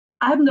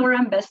I'm Dora,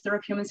 Ambassador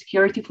of Human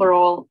Security for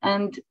All,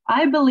 and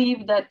I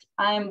believe that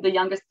I'm the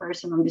youngest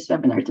person on this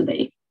webinar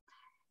today.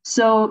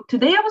 So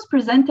today I was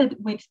presented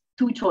with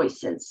two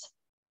choices.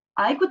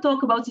 I could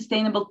talk about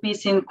sustainable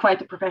peace in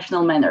quite a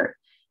professional manner,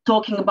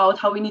 talking about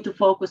how we need to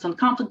focus on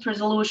conflict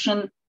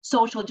resolution,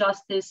 social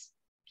justice,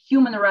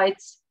 human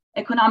rights,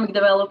 economic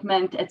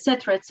development,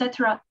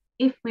 etc.,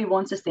 if we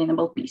want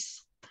sustainable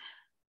peace.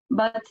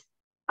 But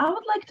I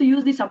would like to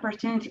use this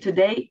opportunity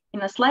today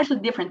in a slightly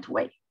different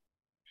way.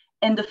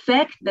 And the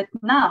fact that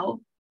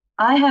now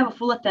I have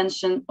full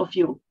attention of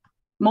you,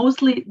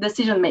 mostly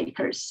decision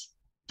makers,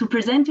 to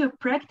present you a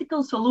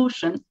practical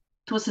solution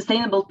to a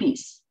sustainable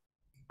peace.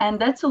 And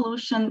that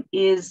solution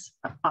is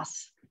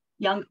us,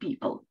 young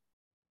people.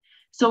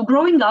 So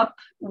growing up,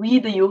 we,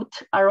 the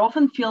youth, are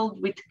often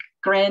filled with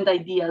grand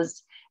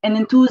ideas and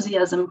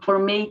enthusiasm for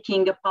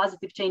making a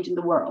positive change in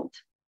the world.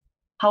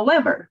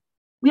 However,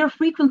 we are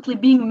frequently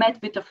being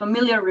met with a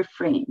familiar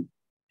refrain.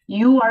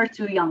 You are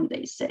too young,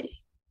 they say.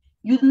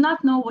 You do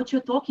not know what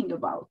you're talking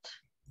about.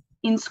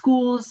 In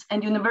schools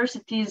and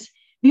universities,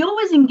 we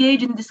always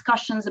engage in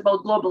discussions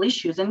about global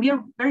issues, and we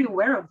are very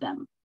aware of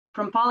them,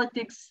 from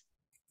politics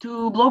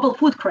to global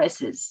food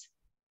crisis.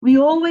 We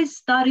always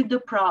study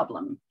the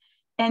problem,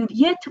 and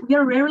yet we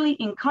are rarely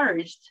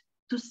encouraged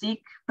to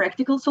seek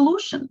practical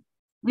solution.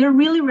 We are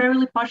really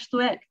rarely pushed to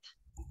act.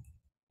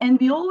 And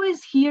we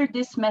always hear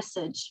this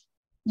message: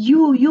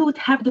 you youth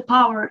have the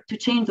power to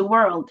change the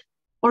world,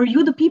 or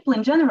you, the people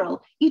in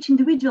general, each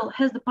individual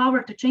has the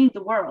power to change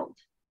the world.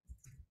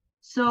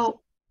 So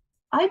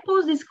I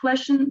pose this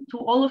question to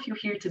all of you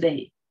here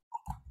today.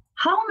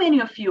 How many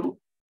of you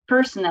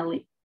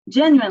personally,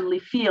 genuinely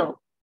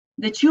feel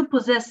that you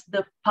possess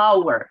the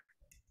power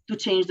to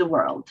change the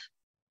world?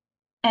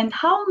 And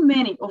how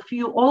many of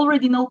you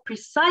already know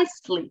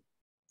precisely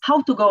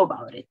how to go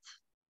about it?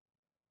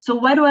 So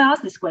why do I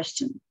ask this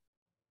question?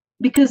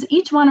 Because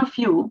each one of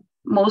you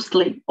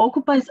mostly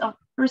occupies a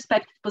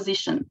respected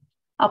position,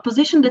 a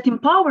position that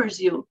empowers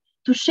you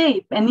to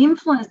shape and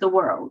influence the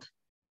world,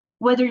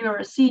 whether you're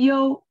a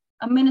CEO,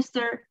 a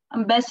minister,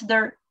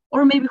 ambassador,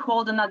 or maybe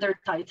hold another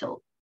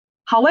title.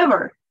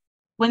 However,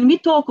 when we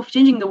talk of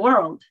changing the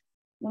world,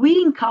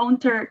 we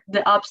encounter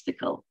the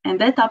obstacle, and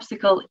that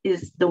obstacle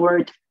is the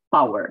word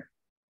power.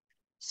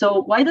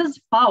 So why does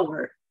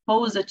power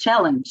pose a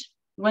challenge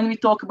when we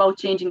talk about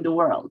changing the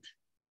world?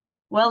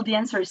 Well, the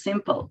answer is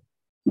simple.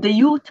 The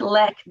youth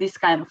lack this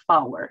kind of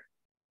power.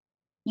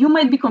 You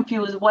might be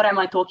confused, what am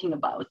I talking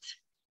about?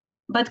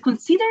 But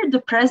consider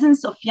the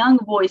presence of young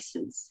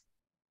voices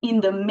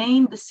in the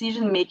main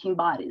decision-making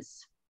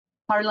bodies,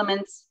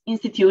 parliaments,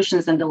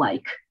 institutions, and the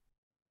like.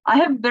 I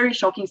have very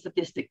shocking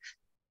statistics,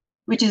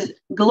 which is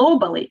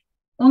globally,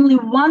 only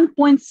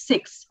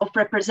 1.6 of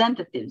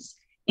representatives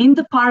in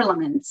the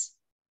parliaments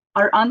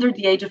are under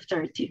the age of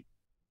 30.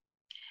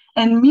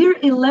 And mere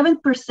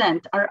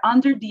 11% are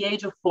under the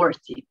age of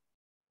 40.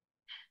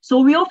 So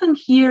we often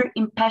hear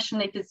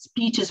impassioned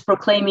speeches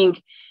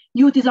proclaiming,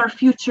 youth is our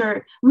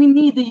future, we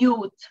need the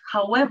youth.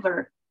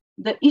 However,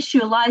 the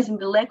issue lies in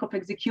the lack of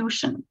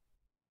execution.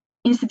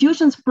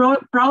 Institutions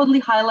proudly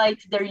highlight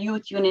their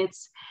youth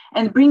units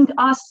and bring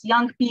us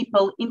young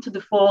people into the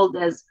fold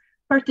as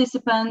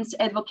participants,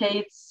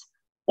 advocates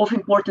of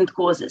important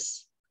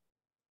causes.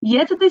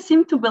 Yet they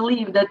seem to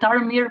believe that our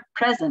mere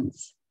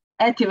presence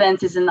at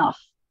events is enough,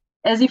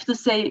 as if to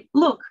say,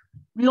 look,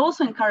 we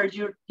also encourage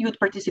your youth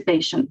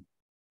participation.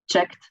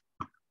 Checked.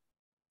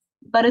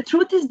 But the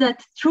truth is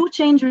that true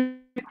change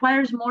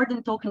requires more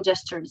than token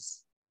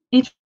gestures.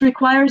 It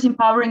requires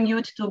empowering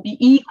youth to be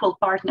equal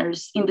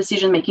partners in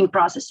decision-making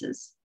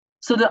processes.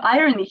 So the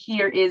irony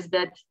here is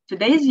that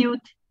today's youth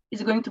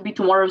is going to be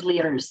tomorrow's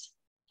leaders,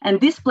 and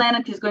this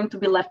planet is going to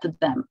be left to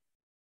them.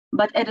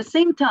 But at the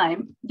same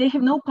time, they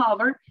have no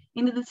power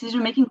in the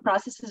decision-making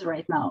processes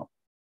right now.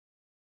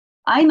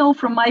 I know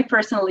from my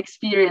personal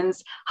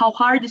experience how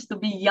hard it is to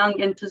be a young,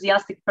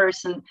 enthusiastic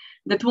person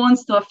that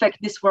wants to affect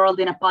this world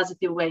in a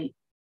positive way,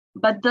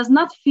 but does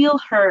not feel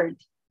heard,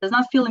 does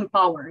not feel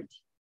empowered.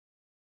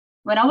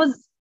 When I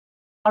was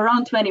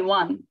around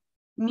 21,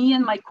 me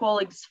and my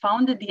colleagues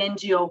founded the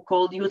NGO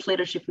called Youth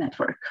Leadership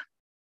Network.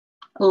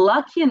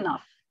 Lucky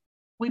enough,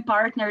 we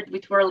partnered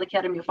with World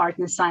Academy of Art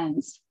and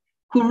Science,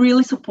 who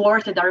really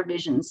supported our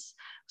visions,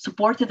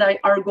 supported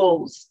our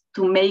goals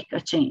to make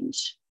a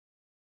change.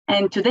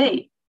 And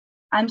today,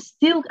 I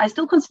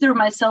still consider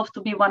myself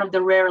to be one of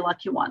the rare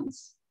lucky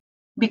ones,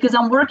 because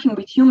I'm working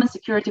with Human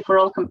Security for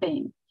All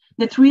campaign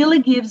that really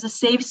gives a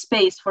safe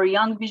space for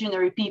young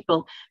visionary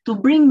people to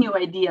bring new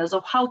ideas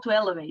of how to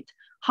elevate,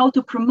 how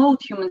to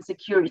promote human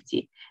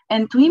security,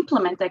 and to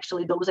implement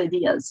actually those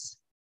ideas.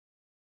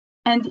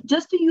 And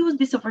just to use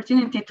this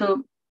opportunity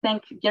to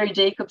thank Gary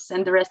Jacobs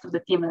and the rest of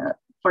the team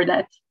for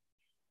that.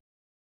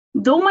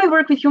 Though my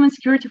work with Human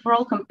Security for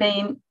All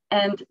campaign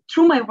and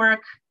through my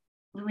work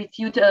with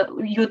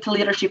Youth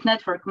Leadership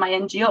Network, my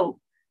NGO,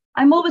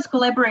 I'm always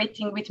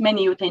collaborating with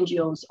many youth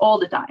NGOs all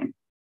the time.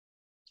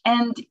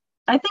 And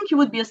I think you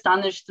would be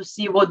astonished to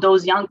see what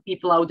those young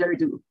people out there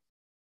do,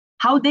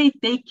 how they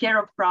take care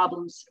of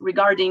problems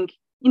regarding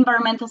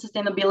environmental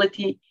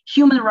sustainability,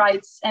 human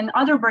rights, and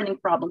other burning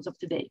problems of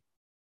today.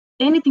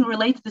 Anything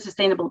related to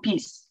sustainable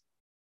peace.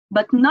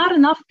 But not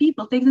enough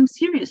people take them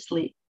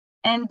seriously,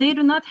 and they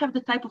do not have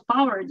the type of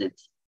power that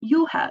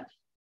you have.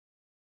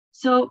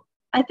 So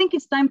I think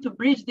it's time to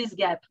bridge this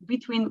gap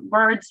between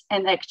words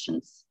and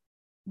actions,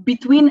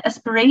 between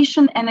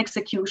aspiration and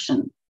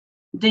execution.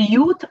 The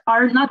youth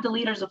are not the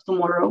leaders of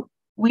tomorrow.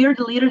 We are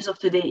the leaders of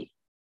today.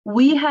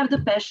 We have the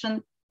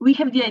passion, we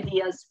have the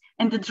ideas,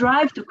 and the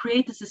drive to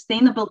create a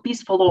sustainable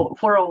peace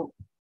for all.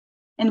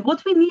 And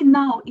what we need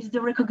now is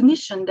the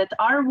recognition that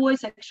our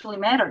voice actually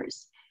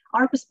matters,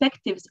 our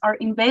perspectives are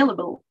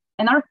invaluable,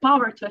 and our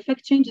power to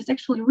affect change is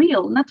actually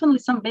real, not only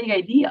some vague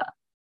idea.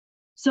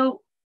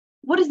 So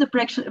what is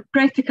the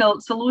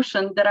practical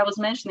solution that I was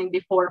mentioning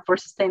before for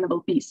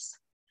sustainable peace?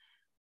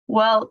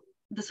 Well,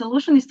 the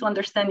solution is to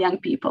understand young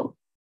people,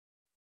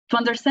 to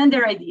understand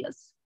their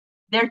ideas,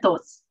 their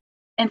thoughts,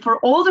 and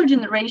for older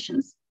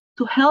generations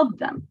to help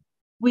them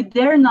with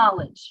their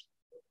knowledge.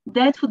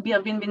 That would be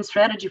a win-win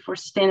strategy for a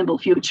sustainable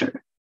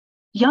future.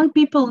 Young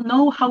people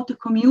know how to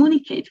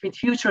communicate with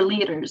future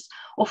leaders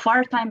of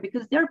our time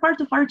because they're part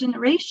of our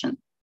generation.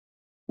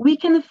 We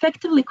can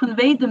effectively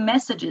convey the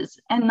messages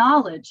and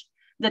knowledge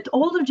that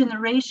older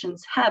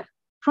generations have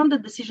from the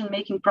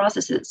decision-making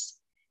processes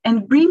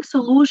and bring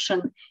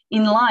solution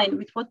in line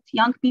with what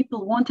young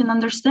people want and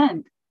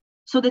understand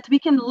so that we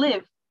can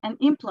live and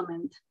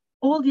implement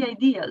all the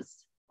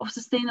ideas of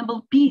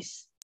sustainable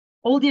peace,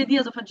 all the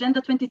ideas of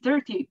Agenda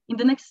 2030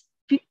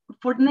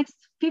 for the next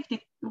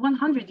 50,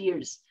 100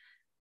 years.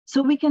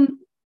 So we can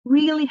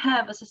really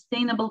have a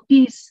sustainable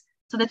peace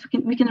so that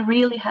we can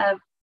really have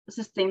a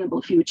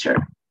sustainable future.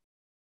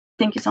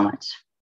 Thank you so much.